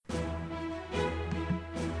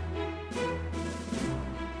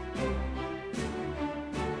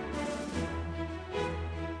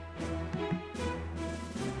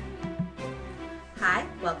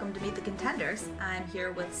welcome to Meet the Contenders. I'm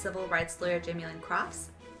here with civil rights lawyer Jamie Lynn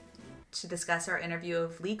Crofts to discuss our interview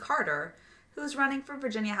of Lee Carter, who's running for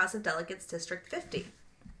Virginia House of Delegates District 50.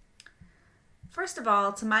 First of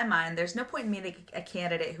all, to my mind, there's no point in meeting a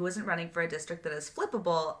candidate who isn't running for a district that is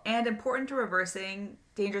flippable and important to reversing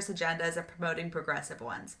dangerous agendas and promoting progressive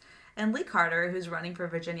ones. And Lee Carter, who's running for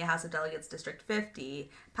Virginia House of Delegates District 50,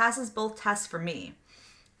 passes both tests for me.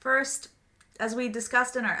 First, as we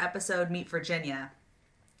discussed in our episode Meet Virginia,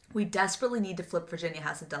 we desperately need to flip Virginia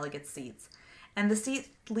House of Delegates seats. And the seat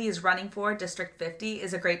Lee is running for, District 50,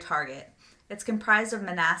 is a great target. It's comprised of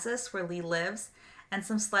Manassas, where Lee lives, and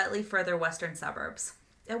some slightly further western suburbs.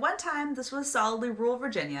 At one time, this was solidly rural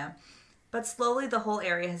Virginia, but slowly the whole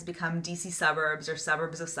area has become DC suburbs or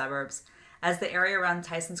suburbs of suburbs, as the area around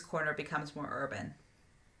Tyson's Corner becomes more urban.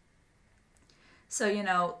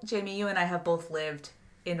 So, Jamie, you and I have both lived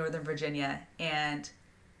in Northern Virginia, and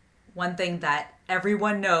one thing that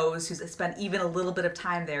everyone knows who's spent even a little bit of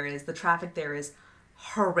time there is the traffic there is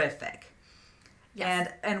horrific.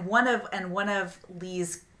 Yes. And one of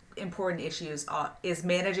Lee's important issues is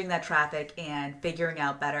managing that traffic and figuring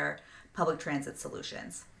out better public transit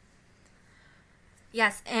solutions.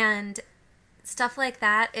 Yes, and stuff like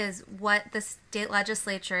that is what the state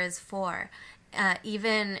legislature is for.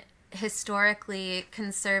 Even historically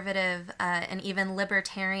conservative and even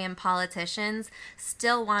libertarian politicians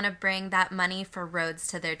still want to bring that money for roads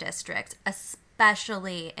to their district,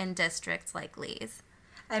 especially in districts like Lee's.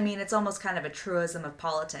 I mean, it's almost kind of a truism of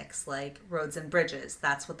politics, like roads and bridges.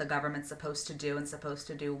 That's what the government's supposed to do and supposed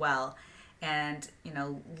to do well. And,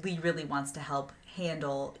 Lee really wants to help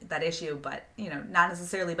handle that issue, but, not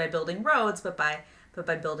necessarily by building roads, but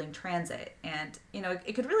by building transit. And,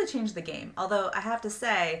 it could really change the game. Although I have to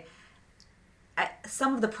say,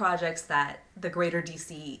 some of the projects that the greater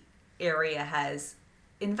DC area has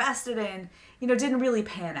invested in, didn't really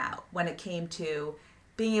pan out when it came to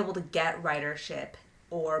being able to get ridership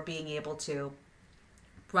or being able to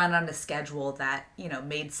run on a schedule that,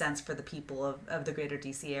 made sense for the people of the greater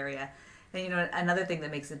DC area. And, another thing that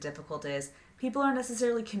makes it difficult is people aren't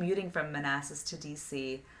necessarily commuting from Manassas to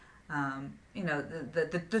DC.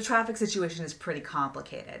 The traffic situation is pretty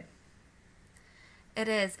complicated. It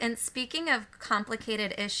is. And speaking of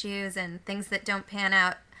complicated issues and things that don't pan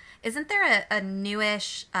out, isn't there a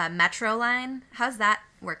newish metro line? How's that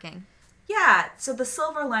working? Yeah, so the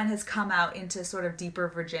Silver Line has come out into sort of deeper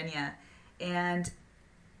Virginia, and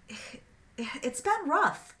it's been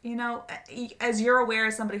rough. As you're aware,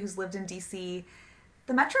 as somebody who's lived in D.C.,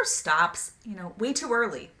 the metro stops, way too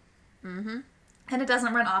early. Mm-hmm. And it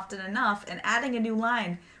doesn't run often enough, and adding a new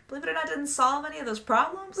line, believe it or not, didn't solve any of those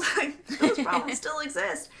problems. Those problems still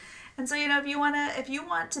exist. And so, if you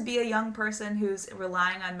want to be a young person who's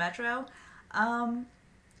relying on metro,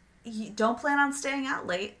 you don't plan on staying out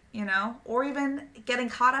late, or even getting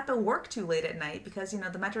caught up at work too late at night because,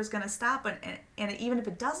 the metro is going to stop. And even if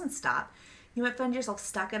it doesn't stop, you might find yourself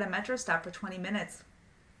stuck at a metro stop for 20 minutes.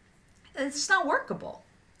 It's just not workable.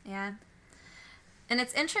 Yeah. And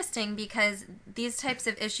it's interesting because these types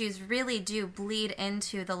of issues really do bleed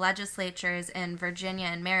into the legislatures in Virginia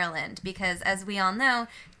and Maryland because, as we all know,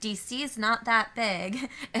 D.C. is not that big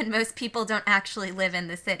and most people don't actually live in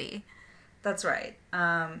the city. That's right.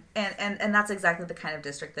 And that's exactly the kind of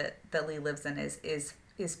district that Lee lives in is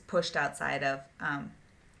pushed outside of,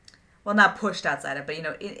 well, not pushed outside of, but,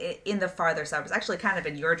 in the farther suburbs, actually kind of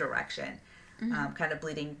in your direction, mm-hmm. Kind of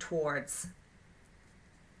bleeding towards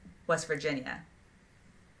West Virginia.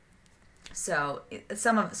 So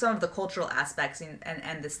some of the cultural aspects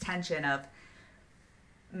and this tension of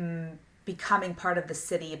becoming part of the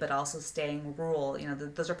city but also staying rural,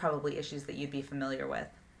 those are probably issues that you'd be familiar with.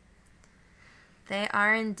 They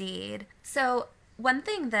are indeed. So one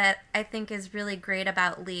thing that I think is really great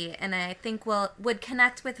about Lee, and I think would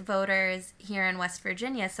connect with voters here in West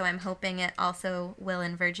Virginia, so I'm hoping it also will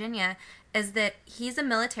in Virginia, is that he's a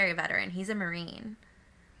military veteran. He's a Marine.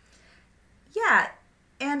 Yeah.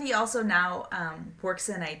 And he also now works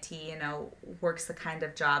in IT, works the kind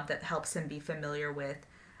of job that helps him be familiar with,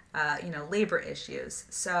 labor issues.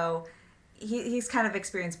 So he's kind of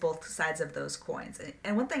experienced both sides of those coins.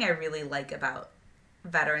 And one thing I really like about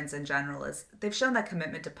veterans in general is they've shown that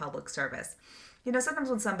commitment to public service.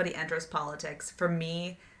 Sometimes when somebody enters politics, for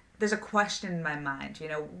me, there's a question in my mind,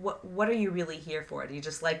 what are you really here for? Do you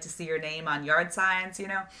just like to see your name on yard signs,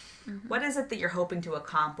 Mm-hmm. What is it that you're hoping to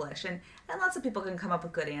accomplish? And lots of people can come up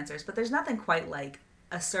with good answers, but there's nothing quite like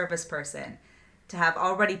a service person to have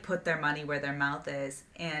already put their money where their mouth is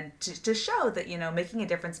and to show that, making a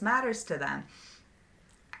difference matters to them.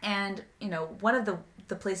 And, one of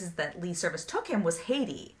the places that Lee's service took him was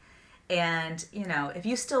Haiti. And, if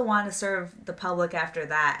you still want to serve the public after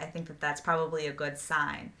that, I think that that's probably a good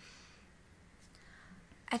sign.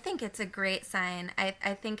 I think it's a great sign. I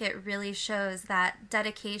think it really shows that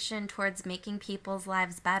dedication towards making people's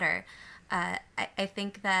lives better. I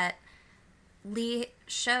think that Lee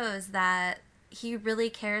shows that he really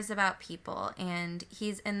cares about people and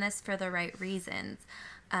he's in this for the right reasons.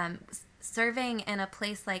 Um, Serving in a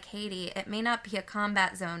place like Haiti, it may not be a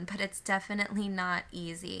combat zone, but it's definitely not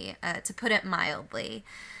easy, to put it mildly.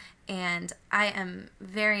 And I am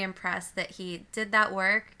very impressed that he did that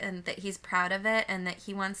work and that he's proud of it and that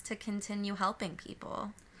he wants to continue helping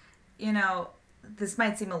people. You know, this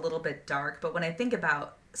might seem a little bit dark, but when I think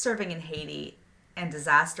about serving in Haiti and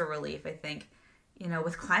disaster relief, I think,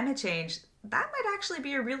 with climate change, that might actually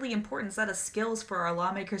be a really important set of skills for our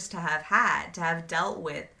lawmakers to have had, to have dealt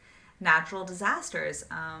with natural disasters,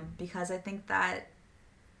 because I think that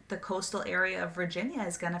the coastal area of Virginia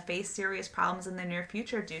is going to face serious problems in the near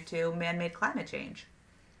future due to man-made climate change.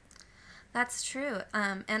 That's true.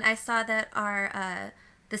 And I saw that our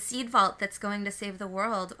the seed vault that's going to save the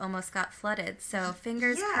world almost got flooded. So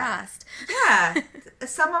fingers crossed. Yeah.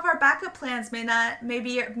 Some of our backup plans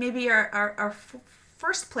maybe our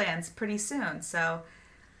first plans pretty soon. So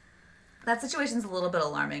that situation's a little bit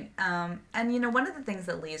alarming. And one of the things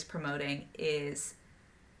that Lee is promoting is,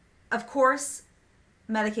 of course,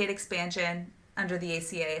 Medicaid expansion under the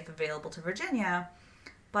ACA if available to Virginia,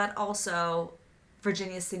 but also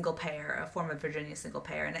Virginia's single payer, a form of Virginia's single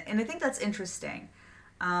payer. And I think that's interesting.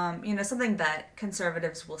 Something that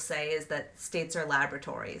conservatives will say is that states are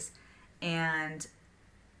laboratories. And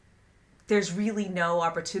there's really no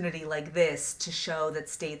opportunity like this to show that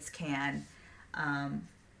states can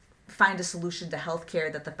find a solution to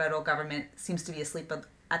healthcare that the federal government seems to be asleep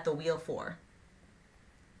at the wheel for.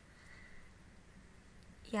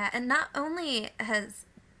 Yeah, and not only has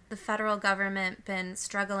the federal government been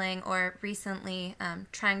struggling or recently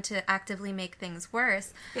trying to actively make things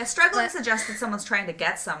worse. Yeah, struggling suggests that someone's trying to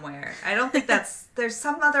get somewhere. I don't think there's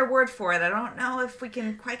some other word for it. I don't know if we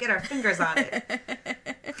can quite get our fingers on it.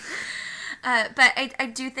 But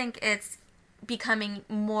I do think it's becoming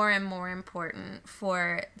more and more important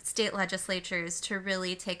for state legislatures to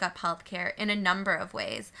really take up healthcare in a number of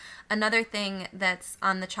ways. Another thing that's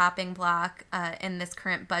on the chopping block in this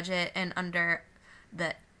current budget and under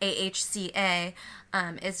the AHCA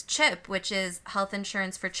is CHIP, which is health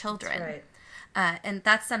insurance for children. That's right. And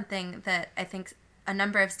that's something that I think a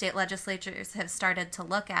number of state legislatures have started to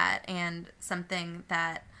look at and something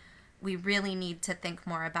that we really need to think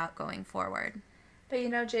more about going forward.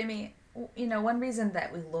 But Jamie, one reason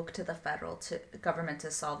that we look to the federal government to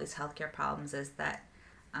solve these healthcare problems is that,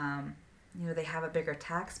 they have a bigger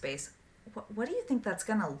tax base. What do you think that's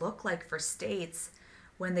going to look like for states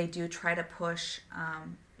when they do try to push,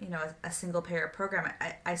 a single payer program?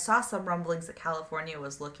 I saw some rumblings that California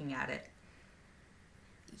was looking at it.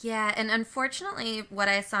 Yeah, and unfortunately, what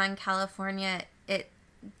I saw in California, it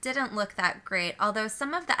didn't look that great. Although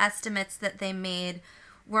some of the estimates that they made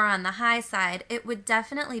were on the high side, it would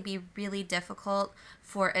definitely be really difficult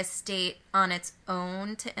for a state on its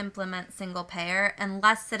own to implement single payer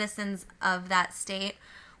unless citizens of that state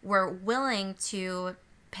were willing to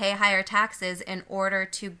pay higher taxes in order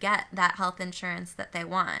to get that health insurance that they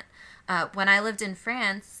want. When I lived in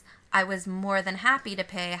France, I was more than happy to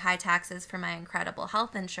pay high taxes for my incredible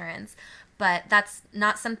health insurance, but that's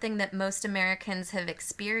not something that most Americans have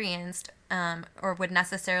experienced or would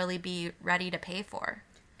necessarily be ready to pay for.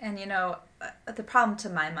 And the problem to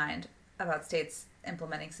my mind about states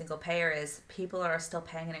implementing single payer is people are still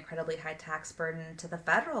paying an incredibly high tax burden to the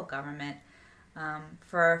federal government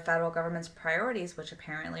for federal government's priorities, which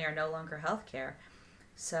apparently are no longer healthcare.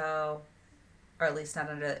 So, or at least not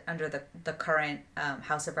under the current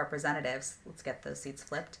House of Representatives. Let's get those seats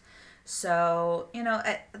flipped. So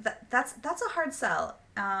that's a hard sell.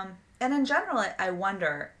 And in general, I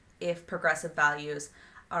wonder if progressive values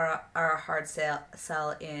are a hard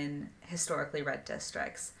sell in historically red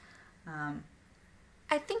districts.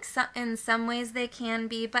 I think in some ways they can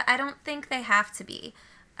be, but I don't think they have to be.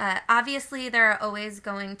 Obviously, there are always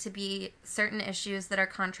going to be certain issues that are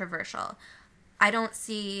controversial. I don't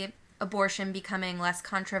see abortion becoming less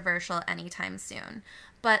controversial anytime soon.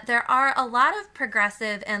 But there are a lot of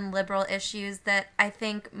progressive and liberal issues that I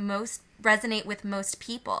think most resonate with most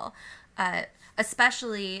people,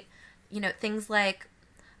 especially, things like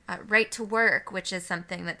right to work, which is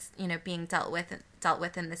something that's being dealt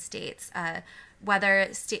with in the states. Whether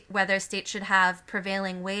states should have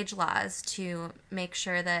prevailing wage laws to make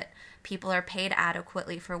sure that people are paid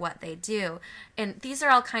adequately for what they do, and these are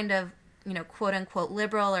all kind of quote unquote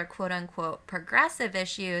liberal or quote unquote progressive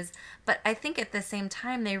issues, but I think at the same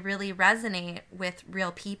time they really resonate with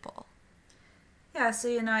real people. Yeah, so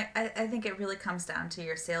I think it really comes down to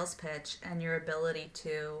your sales pitch and your ability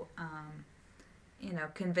to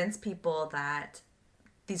convince people that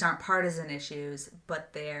these aren't partisan issues,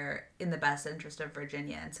 but they're in the best interest of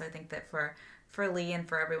Virginia. And so I think that for Lee and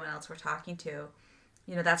for everyone else we're talking to,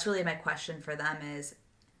 that's really my question for them is,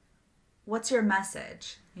 what's your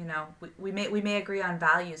message? We may agree on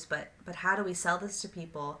values, but how do we sell this to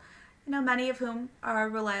people? Many of whom are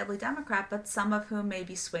reliably Democrat, but some of whom may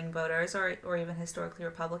be swing voters or even historically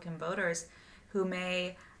Republican voters who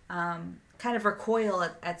may kind of recoil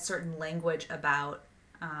at certain language about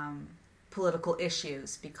political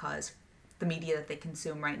issues because the media that they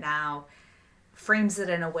consume right now frames it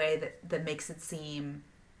in a way that makes it seem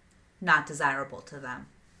not desirable to them.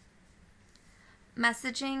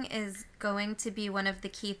 Messaging is going to be one of the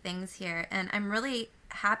key things here, and I'm really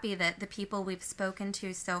happy that the people we've spoken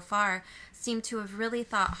to so far seem to have really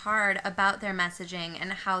thought hard about their messaging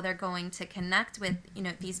and how they're going to connect with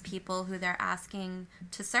these people who they're asking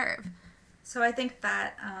to serve. So I think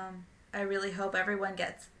that I really hope everyone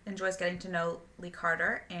enjoys getting to know Lee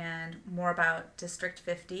Carter and more about District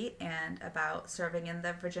 50 and about serving in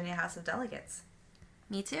the Virginia House of Delegates.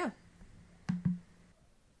 Me too.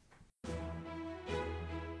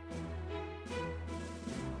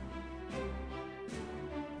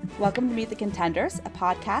 Welcome to Meet the Contenders, a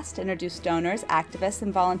podcast to introduce donors, activists,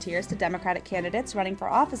 and volunteers to Democratic candidates running for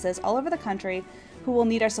offices all over the country who will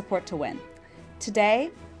need our support to win.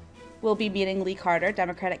 Today, we'll be meeting Lee Carter,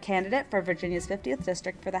 Democratic candidate for Virginia's 50th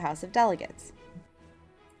District for the House of Delegates.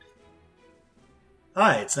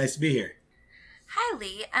 Hi, it's nice to be here. Hi,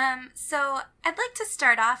 Lee. So I'd like to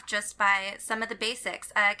start off just by some of the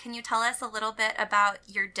basics. Can you tell us a little bit about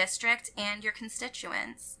your district and your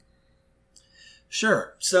constituents?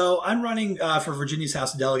 Sure. So I'm running for Virginia's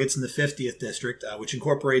House of Delegates in the 50th District, which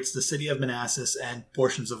incorporates the city of Manassas and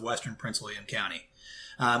portions of western Prince William County.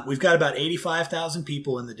 We've got about 85,000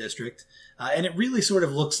 people in the district, and it really sort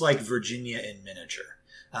of looks like Virginia in miniature.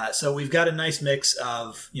 So we've got a nice mix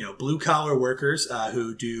of, blue-collar workers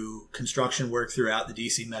who do construction work throughout the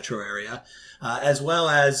D.C. metro area, as well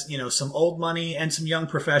as, some old money and some young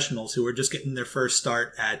professionals who are just getting their first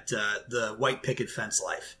start at the white picket fence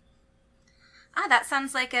life. That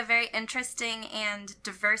sounds like a very interesting and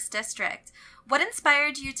diverse district. What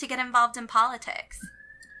inspired you to get involved in politics?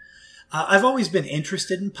 I've always been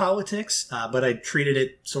interested in politics, but I treated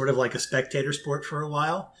it sort of like a spectator sport for a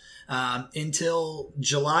while, until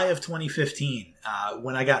July of 2015,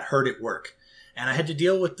 when I got hurt at work. And I had to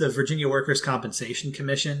deal with the Virginia Workers' Compensation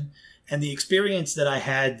Commission, and the experience that I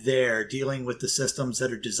had there dealing with the systems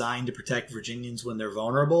that are designed to protect Virginians when they're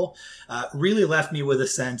vulnerable really left me with a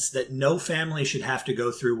sense that no family should have to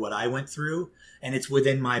go through what I went through, and it's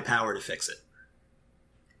within my power to fix it.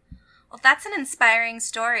 Well, that's an inspiring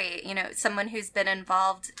story. Someone who's been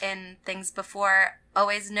involved in things before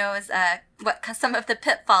always knows what some of the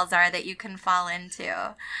pitfalls are that you can fall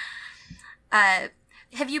into.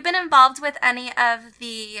 Have you been involved with any of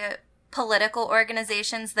the political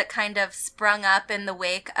organizations that kind of sprung up in the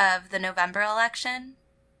wake of the November election?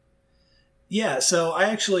 Yeah, so I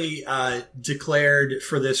actually declared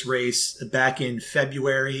for this race back in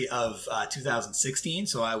February of 2016.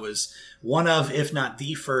 So I was one of, if not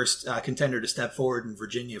the first contender to step forward in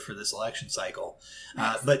Virginia for this election cycle.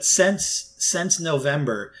 Nice. But since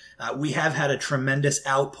November, we have had a tremendous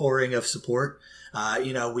outpouring of support.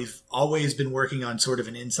 We've always been working on sort of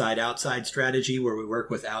an inside-outside strategy where we work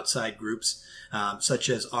with outside groups such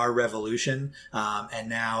as Our Revolution, and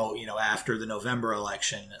now, after the November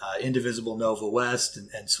election, Indivisible Nova West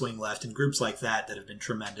and Swing Left and groups like that have been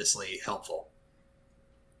tremendously helpful.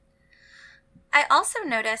 I also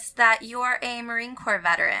noticed that you're a Marine Corps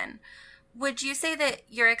veteran. Would you say that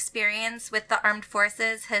your experience with the armed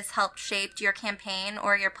forces has helped shape your campaign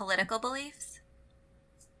or your political beliefs?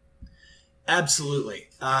 Absolutely.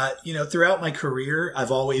 Throughout my career, I've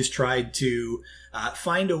always tried to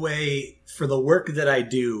find a way for the work that I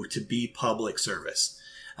do to be public service.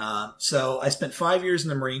 So I spent 5 years in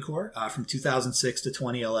the Marine Corps from 2006 to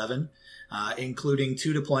 2011, including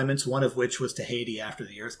 2 deployments, one of which was to Haiti after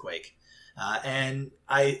the earthquake. And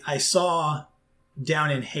I saw down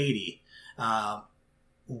in Haiti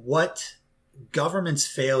what government's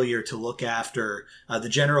failure to look after the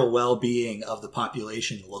general well-being of the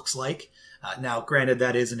population looks like. Now, granted,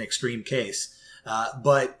 that is an extreme case,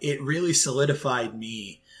 but it really solidified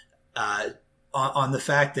me on the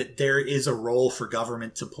fact that there is a role for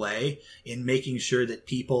government to play in making sure that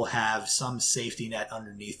people have some safety net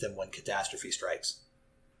underneath them when catastrophe strikes.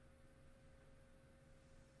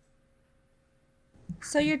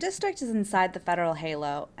 So your district is inside the federal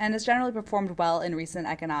halo and has generally performed well in recent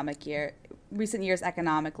years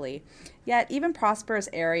economically. Yet even prosperous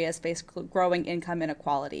areas face growing income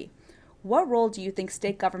inequality. What role do you think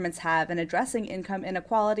state governments have in addressing income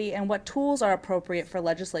inequality, and what tools are appropriate for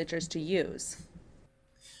legislatures to use?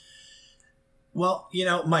 Well,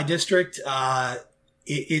 my district,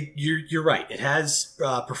 you're right. It has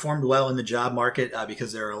performed well in the job market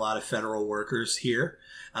because there are a lot of federal workers here.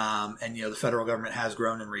 And the federal government has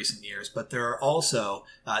grown in recent years, but there are also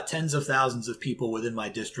tens of thousands of people within my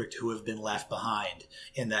district who have been left behind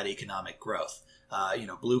in that economic growth.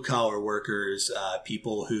 Blue collar workers,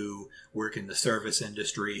 people who work in the service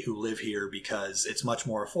industry who live here because it's much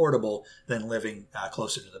more affordable than living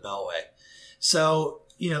closer to the Beltway. So,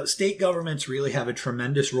 state governments really have a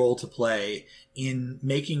tremendous role to play in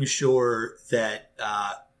making sure that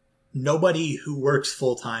nobody who works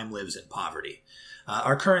full time lives in poverty.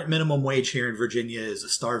 Our current minimum wage here in Virginia is a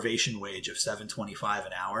starvation wage of $7.25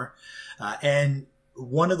 an hour. And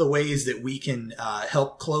one of the ways that we can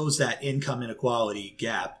help close that income inequality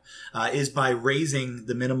gap is by raising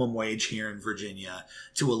the minimum wage here in Virginia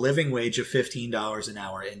to a living wage of $15 an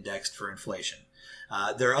hour indexed for inflation.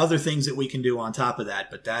 There are other things that we can do on top of that,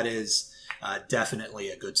 but that is definitely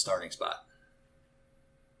a good starting spot.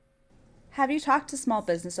 Have you talked to small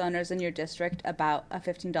business owners in your district about a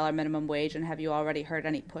 $15 minimum wage, and have you already heard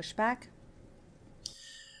any pushback?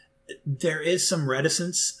 There is some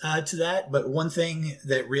reticence to that, but one thing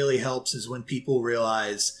that really helps is when people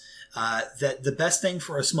realize that the best thing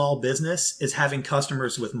for a small business is having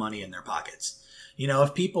customers with money in their pockets.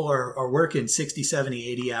 If people are working 60, 70,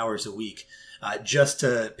 80 hours a week just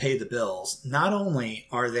to pay the bills, not only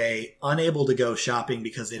are they unable to go shopping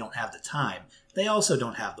because they don't have the time, they also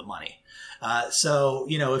don't have the money. So,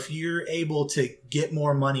 if you're able to get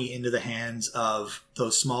more money into the hands of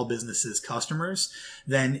those small businesses' customers,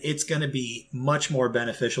 then it's going to be much more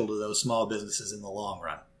beneficial to those small businesses in the long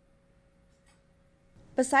run.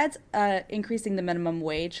 Besides increasing the minimum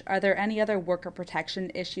wage, are there any other worker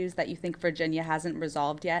protection issues that you think Virginia hasn't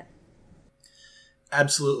resolved yet?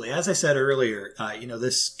 Absolutely. As I said earlier,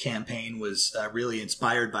 this campaign was really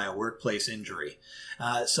inspired by a workplace injury.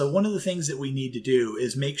 So one of the things that we need to do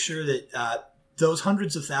is make sure that those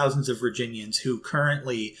hundreds of thousands of Virginians who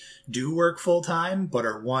currently do work full time but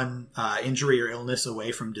are one injury or illness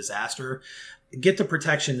away from disaster get the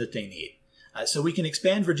protection that they need. So we can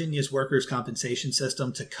expand Virginia's workers' compensation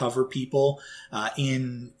system to cover people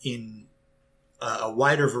in a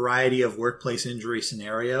wider variety of workplace injury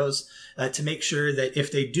scenarios to make sure that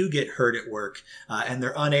if they do get hurt at work and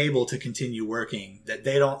they're unable to continue working, that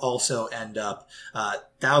they don't also end up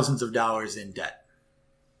thousands of dollars in debt.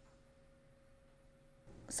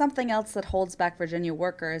 Something else that holds back Virginia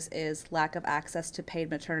workers is lack of access to paid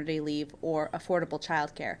maternity leave or affordable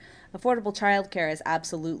childcare. Affordable childcare is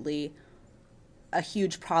absolutely a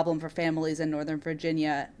huge problem for families in Northern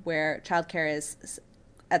Virginia, where childcare is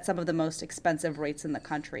at some of the most expensive rates in the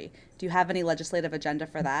country. Do you have any legislative agenda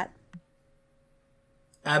for that?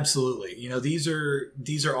 Absolutely. These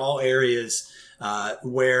are all areas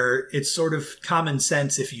where it's sort of common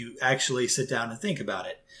sense if you actually sit down and think about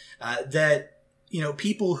it. That,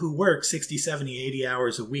 people who work 60, 70, 80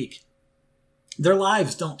 hours a week, their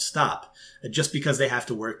lives don't stop just because they have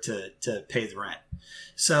to work to pay the rent.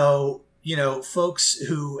 So, folks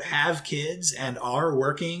who have kids and are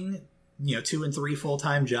working 2 and 3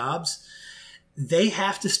 full-time jobs, they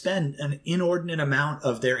have to spend an inordinate amount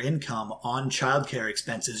of their income on childcare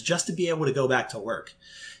expenses just to be able to go back to work.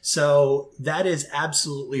 So that is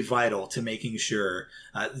absolutely vital to making sure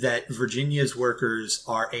that Virginia's workers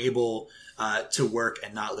are able to work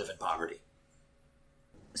and not live in poverty.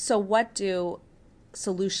 So what do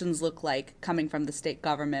solutions look like coming from the state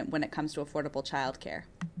government when it comes to affordable childcare?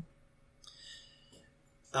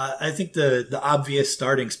 I think the obvious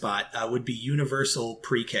starting spot would be universal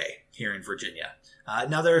pre-K here in Virginia.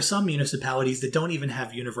 Now, there are some municipalities that don't even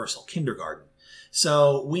have universal kindergarten.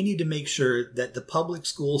 So we need to make sure that the public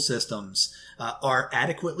school systems are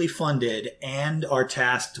adequately funded and are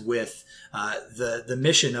tasked with the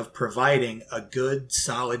mission of providing a good,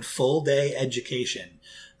 solid, full-day education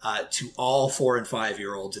to all 4 and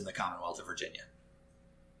 5-year-olds in the Commonwealth of Virginia.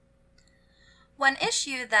 One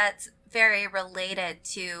issue that's very related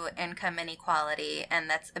to income inequality, and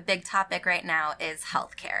that's a big topic right now, is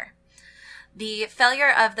healthcare. The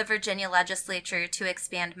failure of the Virginia legislature to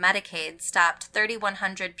expand Medicaid stopped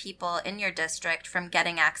 3,100 people in your district from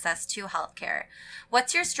getting access to healthcare.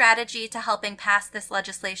 What's your strategy to helping pass this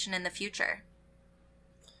legislation in the future?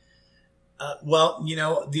 Well,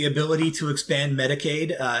 the ability to expand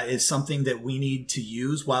Medicaid is something that we need to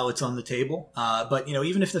use while it's on the table. But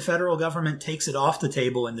even if the federal government takes it off the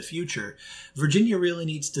table in the future, Virginia really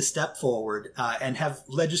needs to step forward and have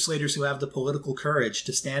legislators who have the political courage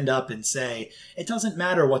to stand up and say, it doesn't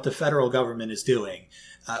matter what the federal government is doing.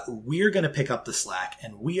 We're going to pick up the slack,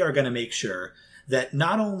 and we are going to make sure that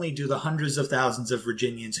not only do the hundreds of thousands of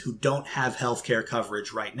Virginians who don't have health care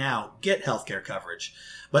coverage right now get health care coverage,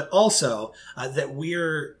 but also that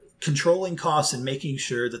we're controlling costs and making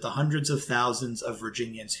sure that the hundreds of thousands of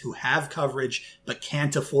Virginians who have coverage but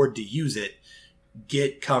can't afford to use it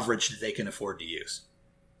get coverage that they can afford to use.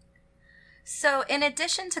 So, in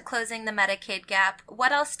addition to closing the Medicaid gap,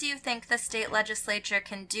 what else do you think the state legislature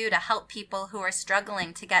can do to help people who are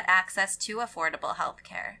struggling to get access to affordable health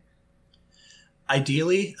care?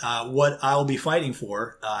 Ideally, what I'll be fighting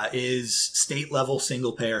for is state-level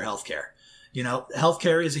single-payer health care.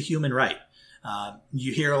 Healthcare is a human right.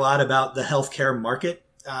 You hear a lot about the healthcare market,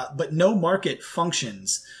 but no market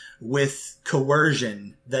functions with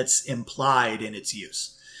coercion that's implied in its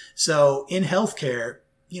use. So in healthcare,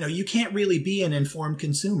 you can't really be an informed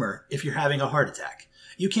consumer if you're having a heart attack.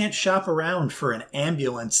 You can't shop around for an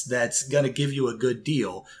ambulance that's going to give you a good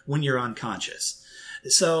deal when you're unconscious.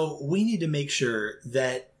 So we need to make sure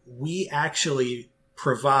that we actually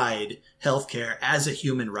provide healthcare as a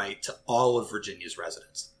human right to all of Virginia's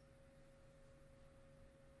residents.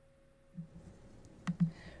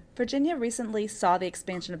 Virginia recently saw the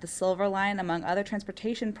expansion of the Silver Line among other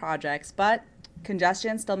transportation projects, but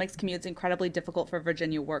congestion still makes commutes incredibly difficult for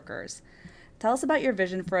Virginia workers. Tell us about your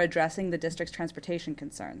vision for addressing the district's transportation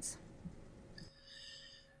concerns.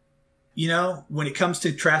 When it comes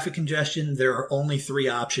to traffic congestion, there are only three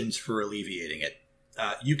options for alleviating it.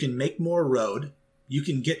 You can make more road, you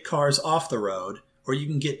can get cars off the road, or you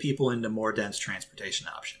can get people into more dense transportation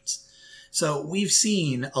options. So we've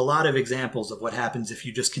seen a lot of examples of what happens if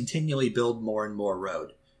you just continually build more and more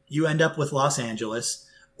road. You end up with Los Angeles,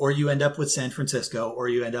 or you end up with San Francisco, or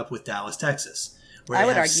you end up with Dallas, Texas. I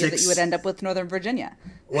would argue that you would end up with Northern Virginia.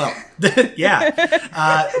 Well,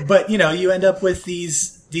 yeah. But, you end up with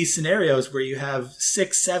these scenarios where you have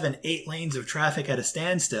 6, 7, 8 lanes of traffic at a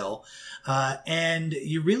standstill. And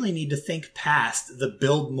you really need to think past the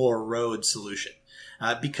build more road solution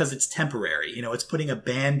because it's temporary. It's putting a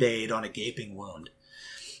Band-Aid on a gaping wound.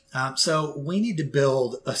 So we need to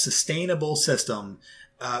build a sustainable system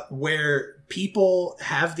where people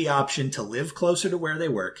have the option to live closer to where they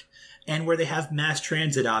work and where they have mass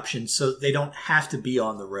transit options so they don't have to be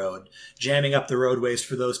on the road, jamming up the roadways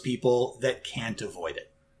for those people that can't avoid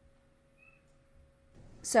it.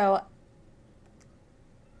 So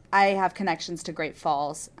I have connections to Great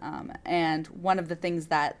Falls, and one of the things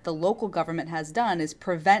that the local government has done is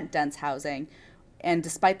prevent dense housing. And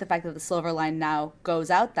despite the fact that the Silver Line now goes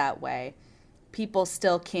out that way, people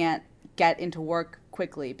still can't get into work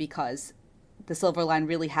quickly because the Silver Line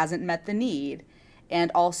really hasn't met the need. And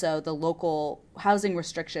also the local housing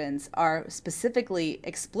restrictions are specifically,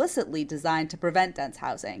 explicitly designed to prevent dense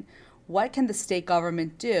housing. What can the state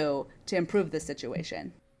government do to improve this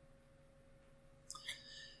situation?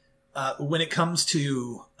 When it comes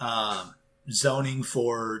to zoning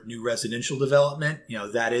for new residential development,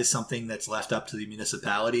 that is something that's left up to the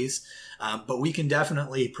municipalities. But we can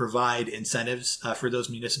definitely provide incentives for those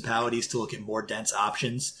municipalities to look at more dense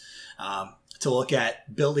options, to look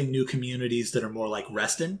at building new communities that are more like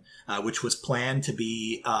Reston, which was planned to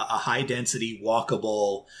be a high-density,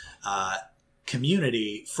 walkable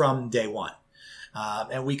community from day one.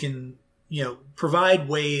 And we can, provide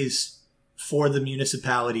ways for the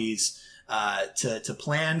municipalities to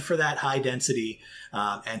plan for that high density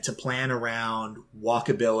and to plan around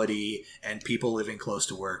walkability and people living close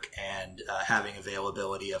to work and having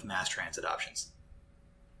availability of mass transit options.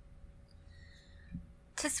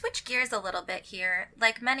 To switch gears a little bit here,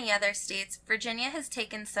 like many other states, Virginia has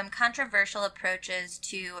taken some controversial approaches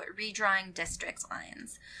to redrawing district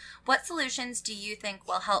lines. What solutions do you think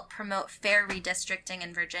will help promote fair redistricting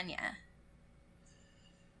in Virginia?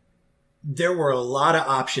 There were a lot of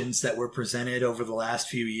options that were presented over the last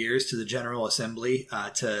few years to the General Assembly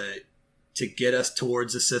to get us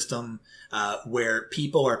towards a system where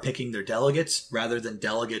people are picking their delegates rather than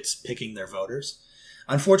delegates picking their voters.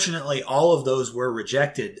 Unfortunately, all of those were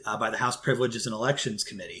rejected by the House Privileges and Elections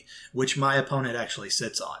Committee, which my opponent actually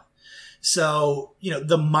sits on. So,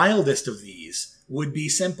 the mildest of these would be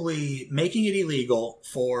simply making it illegal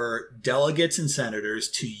for delegates and senators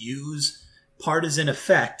to use partisan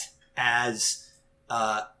effect as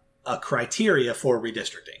a criteria for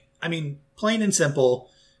redistricting. I mean, plain and simple,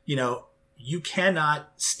 you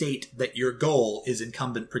cannot state that your goal is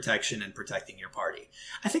incumbent protection and protecting your party.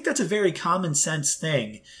 I think that's a very common sense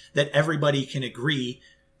thing that everybody can agree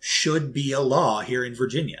should be a law here in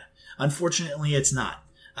Virginia. Unfortunately, it's not.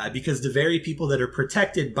 Because the very people that are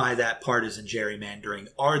protected by that partisan gerrymandering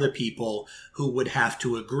are the people who would have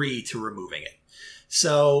to agree to removing it.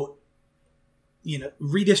 So,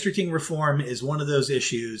 redistricting reform is one of those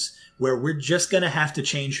issues where we're just going to have to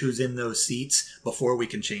change who's in those seats before we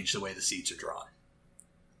can change the way the seats are drawn.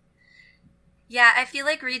 Yeah, I feel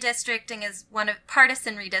like partisan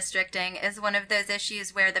redistricting is one of those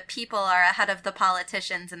issues where the people are ahead of the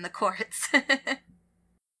politicians in the courts.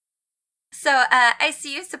 So I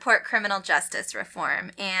see you support criminal justice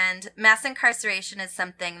reform, and mass incarceration is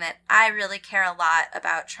something that I really care a lot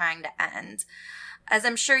about trying to end. As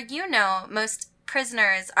I'm sure you know, most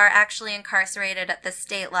prisoners are actually incarcerated at the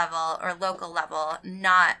state level or local level,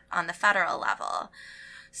 not on the federal level.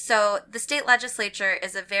 So the state legislature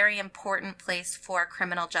is a very important place for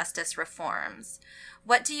criminal justice reforms.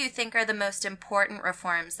 What do you think are the most important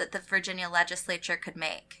reforms that the Virginia legislature could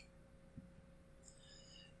make?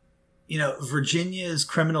 Virginia's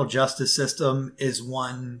criminal justice system is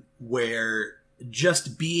one where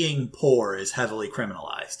just being poor is heavily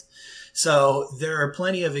criminalized. So there are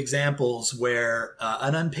plenty of examples where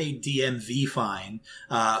an unpaid DMV fine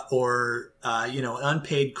or an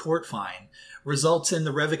unpaid court fine results in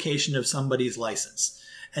the revocation of somebody's license.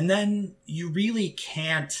 And then you really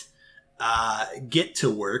can't get to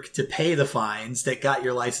work to pay the fines that got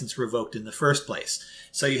your license revoked in the first place.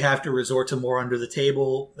 So you have to resort to more under the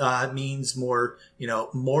table means, more,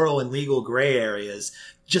 moral and legal gray areas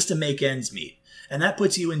just to make ends meet. And that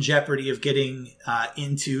puts you in jeopardy of getting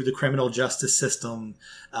into the criminal justice system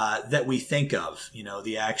that we think of,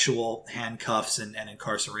 the actual handcuffs and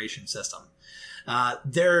incarceration system.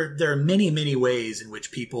 There are many, many ways in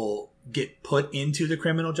which people get put into the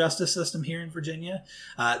criminal justice system here in Virginia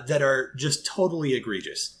that are just totally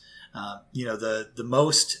egregious. The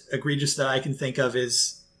most egregious that I can think of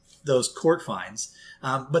is those court fines.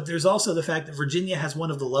 But there's also the fact that Virginia has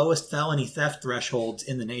one of the lowest felony theft thresholds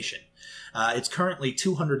in the nation. It's currently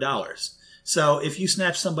 $200. So if you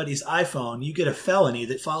snatch somebody's iPhone, you get a felony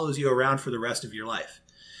that follows you around for the rest of your life.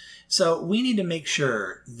 So we need to make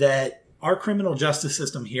sure that our criminal justice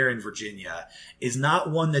system here in Virginia is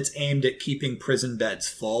not one that's aimed at keeping prison beds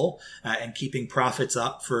full and keeping profits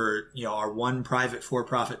up for our one private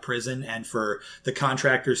for-profit prison and for the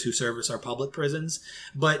contractors who service our public prisons,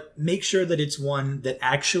 but make sure that it's one that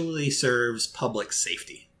actually serves public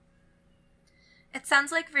safety. It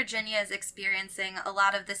sounds like Virginia is experiencing a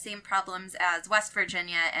lot of the same problems as West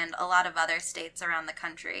Virginia and a lot of other states around the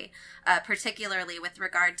country, particularly with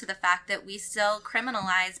regard to the fact that we still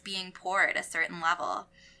criminalize being poor at a certain level.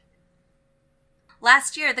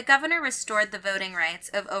 Last year, the governor restored the voting rights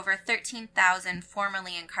of over 13,000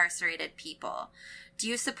 formerly incarcerated people. Do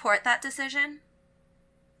you support that decision?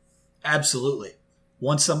 Absolutely.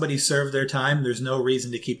 Once somebody's served their time, there's no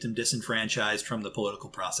reason to keep them disenfranchised from the political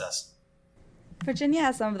process. Virginia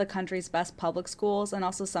has some of the country's best public schools and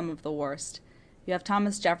also some of the worst. You have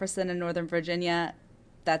Thomas Jefferson in Northern Virginia.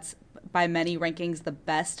 That's by many rankings the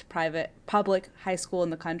best public high school in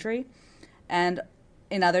the country. And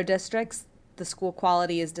in other districts, the school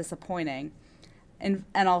quality is disappointing. And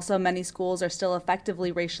also many schools are still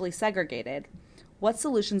effectively racially segregated. What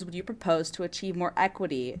solutions would you propose to achieve more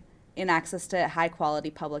equity in access to high quality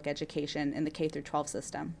public education in the K-12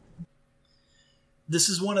 system? This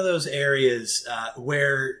is one of those areas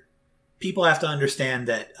where people have to understand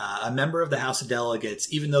that a member of the House of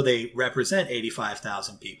Delegates, even though they represent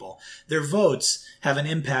 85,000 people, their votes have an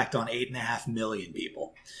impact on 8.5 million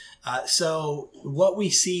people. So what we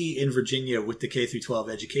see in Virginia with the K-12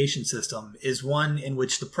 education system is one in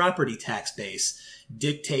which the property tax base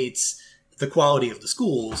dictates the quality of the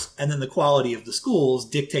schools, and then the quality of the schools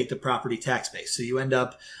dictate the property tax base. So you end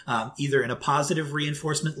up either in a positive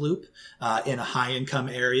reinforcement loop in a high-income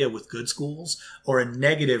area with good schools, or a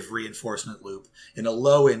negative reinforcement loop in a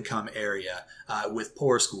low-income area with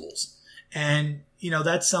poor schools. And,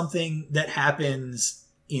 that's something that happens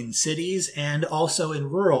in cities and also in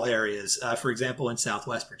rural areas, for example, in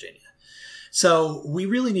Southwest Virginia. So we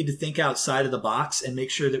really need to think outside of the box and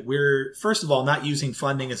make sure that we're, first of all, not using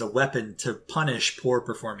funding as a weapon to punish poor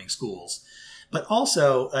performing schools, but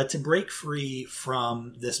also to break free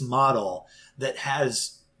from this model that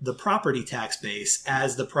has the property tax base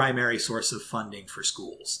as the primary source of funding for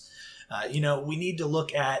schools. We need to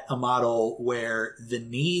look at a model where the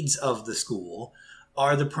needs of the school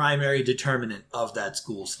are the primary determinant of that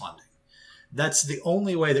school's funding. That's the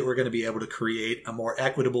only way that we're going to be able to create a more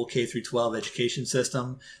equitable K through 12 education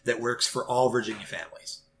system that works for all Virginia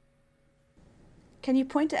families. Can you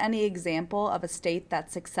point to any example of a state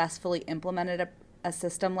that successfully implemented a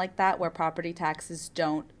system like that where property taxes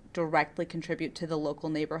don't directly contribute to the local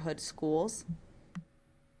neighborhood schools?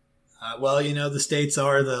 Well, the states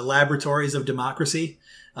are the laboratories of democracy.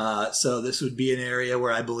 So this would be an area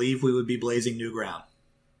where I believe we would be blazing new ground.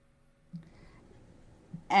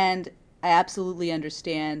 And I absolutely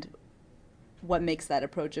understand what makes that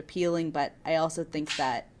approach appealing, but I also think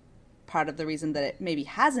that part of the reason that it maybe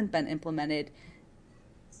hasn't been implemented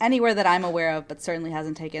anywhere that I'm aware of, but certainly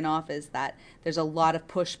hasn't taken off, is that there's a lot of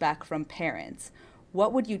pushback from parents.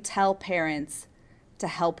 What would you tell parents to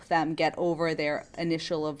help them get over their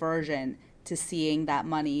initial aversion to seeing that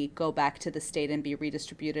money go back to the state and be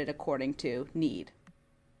redistributed according to need?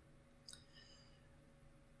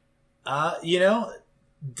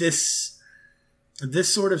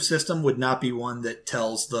 This sort of system would not be one that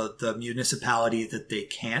tells the municipality that they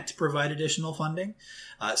can't provide additional funding.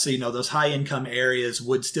 So those high income areas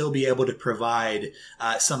would still be able to provide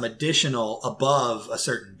some additional above a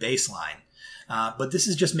certain baseline. But this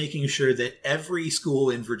is just making sure that every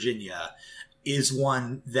school in Virginia is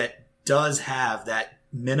one that does have that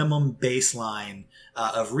minimum baseline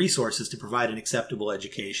of resources to provide an acceptable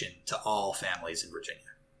education to all families in Virginia.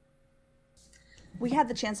 We had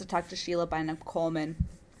the chance to talk to Sheila Bynum-Coleman,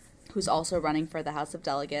 who's also running for the House of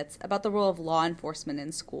Delegates, about the role of law enforcement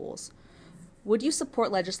in schools. Would you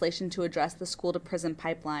support legislation to address the school-to-prison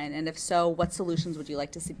pipeline? And if so, what solutions would you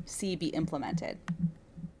like to see be implemented?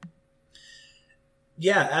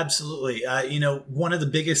 Yeah, absolutely. One of the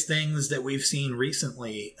biggest things that we've seen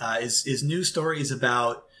recently is news stories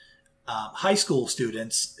about high school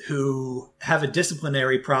students who have a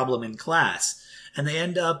disciplinary problem in class, and they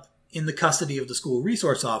end up in the custody of the school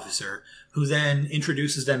resource officer, who then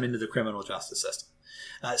introduces them into the criminal justice system.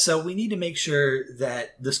 So we need to make sure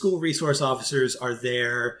that the school resource officers are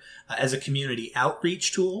there as a community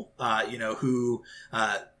outreach tool, who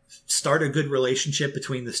start a good relationship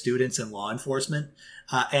between the students and law enforcement,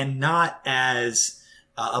 and not as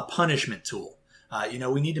a punishment tool.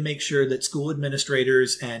 We need to make sure that school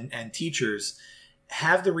administrators and teachers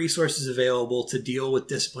have the resources available to deal with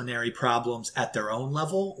disciplinary problems at their own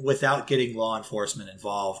level without getting law enforcement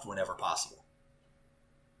involved whenever possible.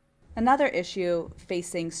 Another issue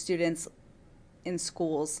facing students in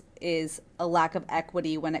schools is a lack of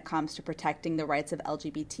equity when it comes to protecting the rights of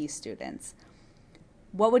LGBT students.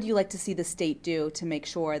 What would you like to see the state do to make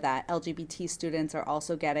sure that LGBT students are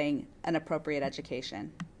also getting an appropriate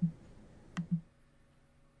education?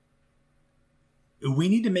 We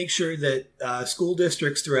need to make sure that school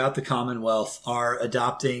districts throughout the Commonwealth are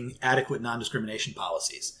adopting adequate non-discrimination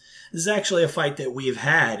policies. This is actually a fight that we've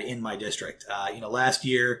had in my district. Last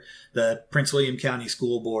year, the Prince William County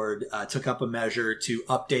School Board took up a measure to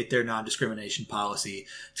update their non-discrimination policy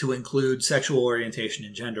to include sexual orientation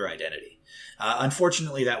and gender identity.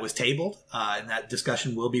 Unfortunately, that was tabled, and that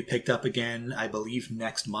discussion will be picked up again, I believe,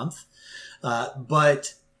 next month.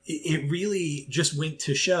 But it really just went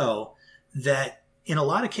to show that in a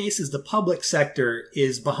lot of cases, the public sector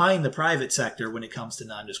is behind the private sector when it comes to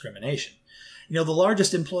non-discrimination. The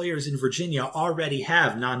largest employers in Virginia already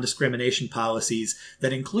have non-discrimination policies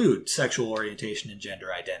that include sexual orientation and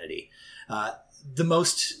gender identity. The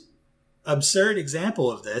most absurd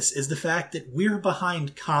example of this is the fact that we're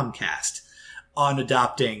behind Comcast on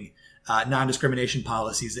adopting non-discrimination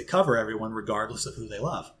policies that cover everyone regardless of who they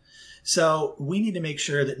love. So we need to make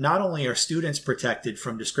sure that not only are students protected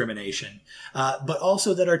from discrimination, but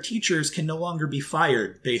also that our teachers can no longer be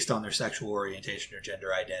fired based on their sexual orientation or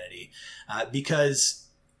gender identity. Because,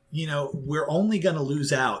 we're only going to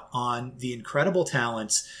lose out on the incredible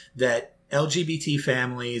talents that LGBT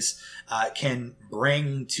families can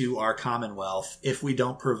bring to our Commonwealth if we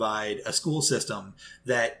don't provide a school system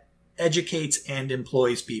that educates and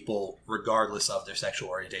employs people regardless of their sexual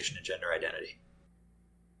orientation and gender identity.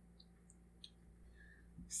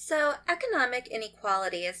 So, economic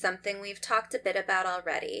inequality is something we've talked a bit about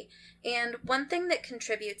already, and one thing that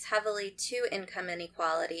contributes heavily to income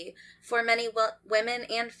inequality for many women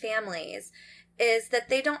and families is that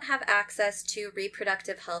they don't have access to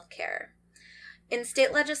reproductive health care. In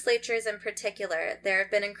state legislatures in particular, there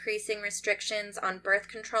have been increasing restrictions on birth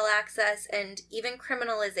control access and even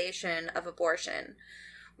criminalization of abortion.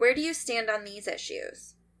 Where do you stand on these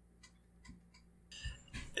issues?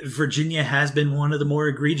 Virginia has been one of the more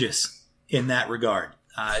egregious in that regard.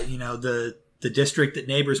 The district that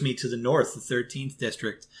neighbors me to the north, the 13th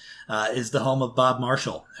district, is the home of Bob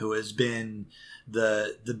Marshall, who has been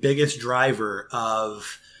the biggest driver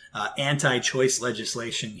of anti-choice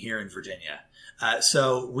legislation here in Virginia.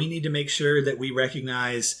 So we need to make sure that we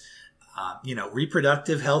recognize,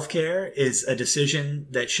 reproductive health care is a decision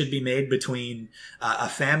that should be made between a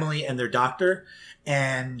family and their doctor,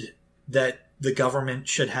 and that the government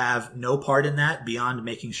should have no part in that beyond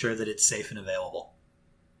making sure that it's safe and available.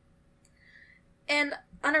 And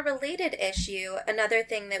on a related issue, another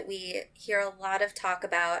thing that we hear a lot of talk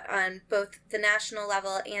about on both the national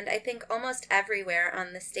level and I think almost everywhere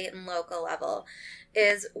on the state and local level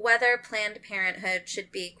is whether Planned Parenthood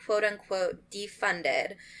should be quote-unquote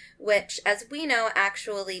defunded, which, as we know,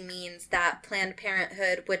 actually means that Planned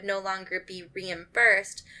Parenthood would no longer be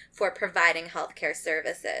reimbursed for providing healthcare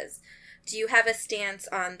services. Do you have a stance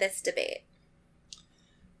on this debate?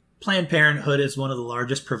 Planned Parenthood is one of the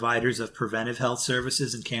largest providers of preventive health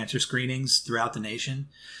services and cancer screenings throughout the nation.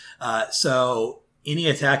 So any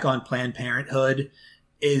attack on Planned Parenthood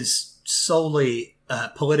is solely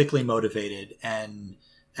politically motivated and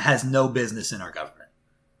has no business in our government.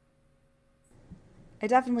 I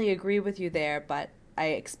definitely agree with you there, but I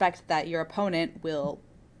expect that your opponent will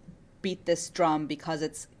beat this drum because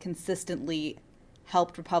it's consistently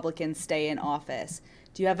helped Republicans stay in office.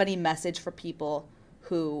 Do you have any message for people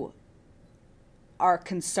who are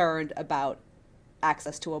concerned about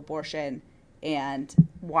access to abortion and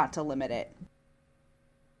want to limit it?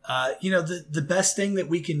 The best thing that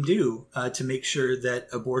we can do to make sure that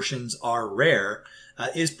abortions are rare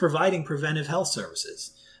is providing preventive health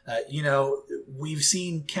services. We've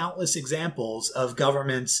seen countless examples of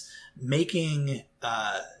governments making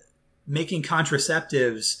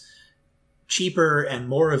contraceptives cheaper and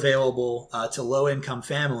more available to low-income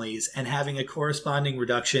families and having a corresponding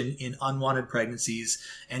reduction in unwanted pregnancies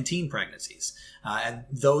and teen pregnancies. And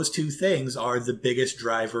those two things are the biggest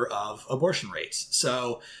driver of abortion rates.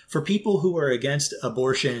 So for people who are against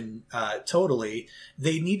abortion totally,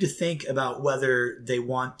 they need to think about whether they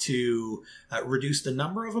want to reduce the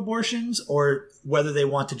number of abortions or whether they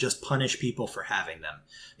want to just punish people for having them.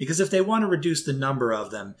 Because if they want to reduce the number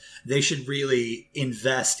of them, they should really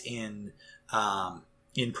invest in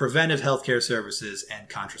preventive healthcare services and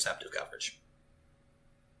contraceptive coverage.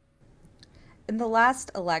 In the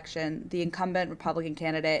last election, the incumbent Republican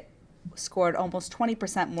candidate scored almost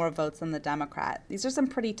 20% more votes than the Democrat. These are some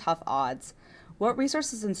pretty tough odds. What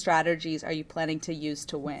resources and strategies are you planning to use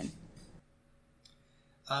to win?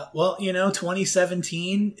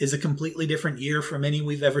 2017 is a completely different year from any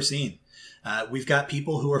we've ever seen. We've got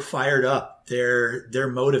people who are fired up. They're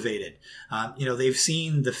motivated. They've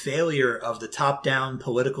seen the failure of the top-down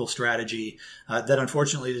political strategy that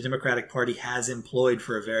unfortunately the Democratic Party has employed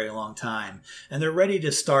for a very long time. And they're ready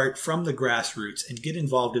to start from the grassroots and get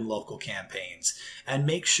involved in local campaigns and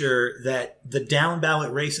make sure that the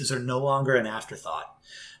down-ballot races are no longer an afterthought.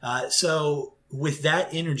 So with that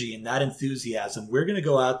energy and that enthusiasm, we're going to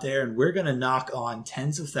go out there and we're going to knock on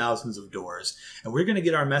tens of thousands of doors, and we're going to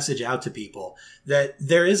get our message out to people that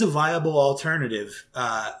there is a viable alternative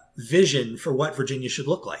vision for what Virginia should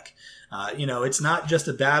look like. It's not just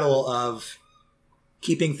a battle of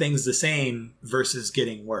keeping things the same versus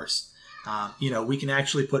getting worse. We can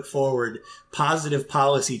actually put forward positive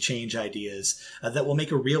policy change ideas that will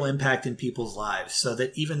make a real impact in people's lives, so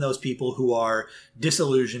that even those people who are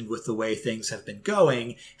disillusioned with the way things have been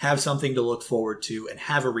going have something to look forward to and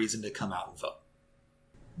have a reason to come out and vote.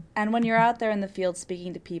 And when you're out there in the field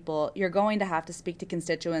speaking to people, you're going to have to speak to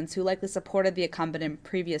constituents who likely supported the incumbent in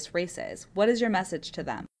previous races. What is your message to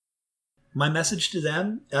them? My message to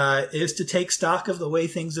them is to take stock of the way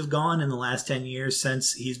things have gone in the last 10 years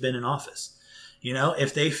since he's been in office.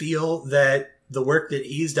 If they feel that the work that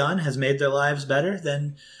he's done has made their lives better,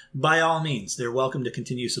 then by all means, they're welcome to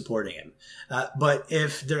continue supporting him. But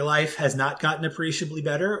if their life has not gotten appreciably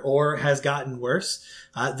better or has gotten worse,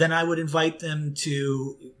 then I would invite them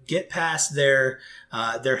to get past their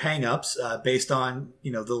hang-ups based on,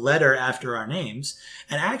 the letter after our names,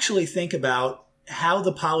 and actually think about how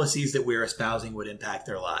the policies that we're espousing would impact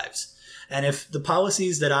their lives. And if the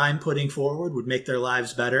policies that I'm putting forward would make their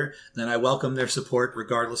lives better, then I welcome their support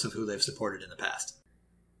regardless of who they've supported in the past.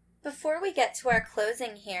 Before we get to our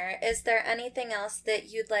closing here, is there anything else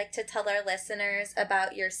that you'd like to tell our listeners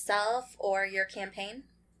about yourself or your campaign?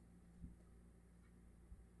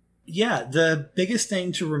 Yeah, the biggest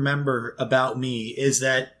thing to remember about me is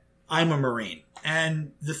that I'm a Marine.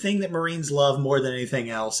 And the thing that Marines love more than anything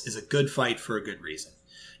else is a good fight for a good reason.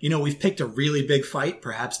 We've picked a really big fight,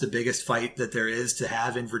 perhaps the biggest fight that there is to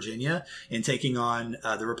have in Virginia, in taking on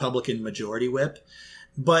the Republican majority whip.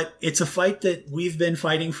 But it's a fight that we've been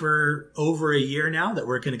fighting for over a year now, that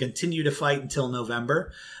we're going to continue to fight until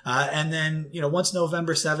November. And then, once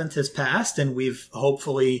November 7th has passed and we've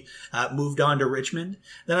hopefully moved on to Richmond,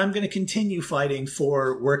 then I'm going to continue fighting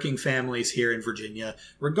for working families here in Virginia,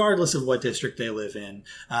 regardless of what district they live in,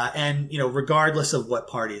 and, regardless of what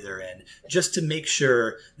party they're in, just to make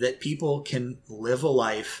sure that people can live a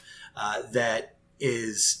life that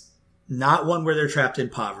is not one where they're trapped in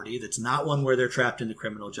poverty, that's not one where they're trapped in the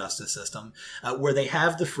criminal justice system, where they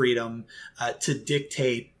have the freedom to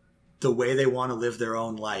dictate the way they want to live their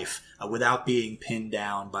own life without being pinned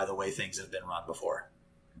down by the way things have been run before.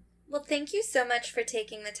 Well, thank you so much for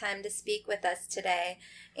taking the time to speak with us today.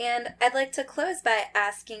 And I'd like to close by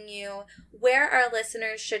asking you where our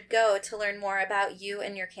listeners should go to learn more about you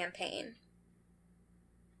and your campaign.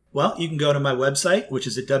 Well, you can go to my website, which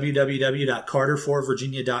is at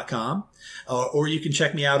www.carterforvirginia.com, or you can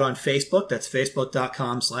check me out on Facebook. That's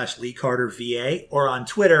facebook.com/LeeCarterVA, or on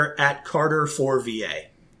Twitter @Carter4VA.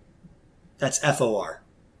 That's FOR.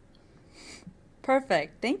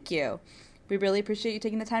 Perfect. Thank you. We really appreciate you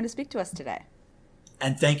taking the time to speak to us today.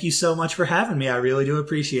 And thank you so much for having me. I really do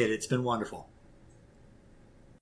appreciate it. It's been wonderful.